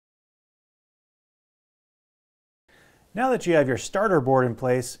Now that you have your starter board in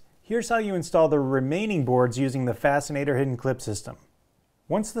place, here's how you install the remaining boards using the Fastenator hidden clip system.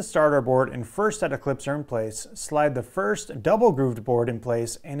 Once the starter board and first set of clips are in place, slide the first double grooved board in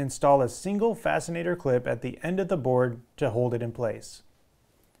place and install a single Fastenator clip at the end of the board to hold it in place.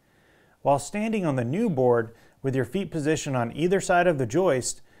 While standing on the new board with your feet positioned on either side of the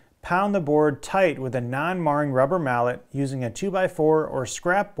joist, pound the board tight with a non-marring rubber mallet using a 2x4 or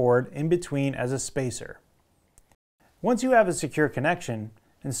scrap board in between as a spacer. Once you have a secure connection,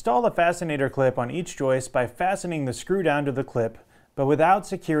 install the Fastenator clip on each joist by fastening the screw down to the clip, but without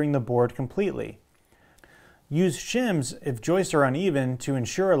securing the board completely. Use shims if joists are uneven to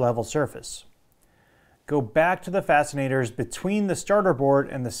ensure a level surface. Go back to the fastenators between the starter board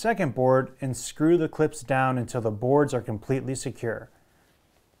and the second board and screw the clips down until the boards are completely secure.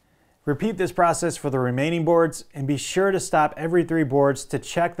 Repeat this process for the remaining boards and be sure to stop every 3 boards to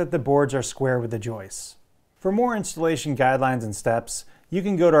check that the boards are square with the joists. For more installation guidelines and steps, you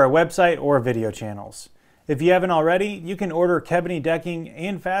can go to our website or video channels. If you haven't already, you can order Kebony decking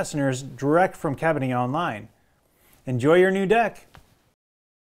and fasteners direct from Kebony online. Enjoy your new deck!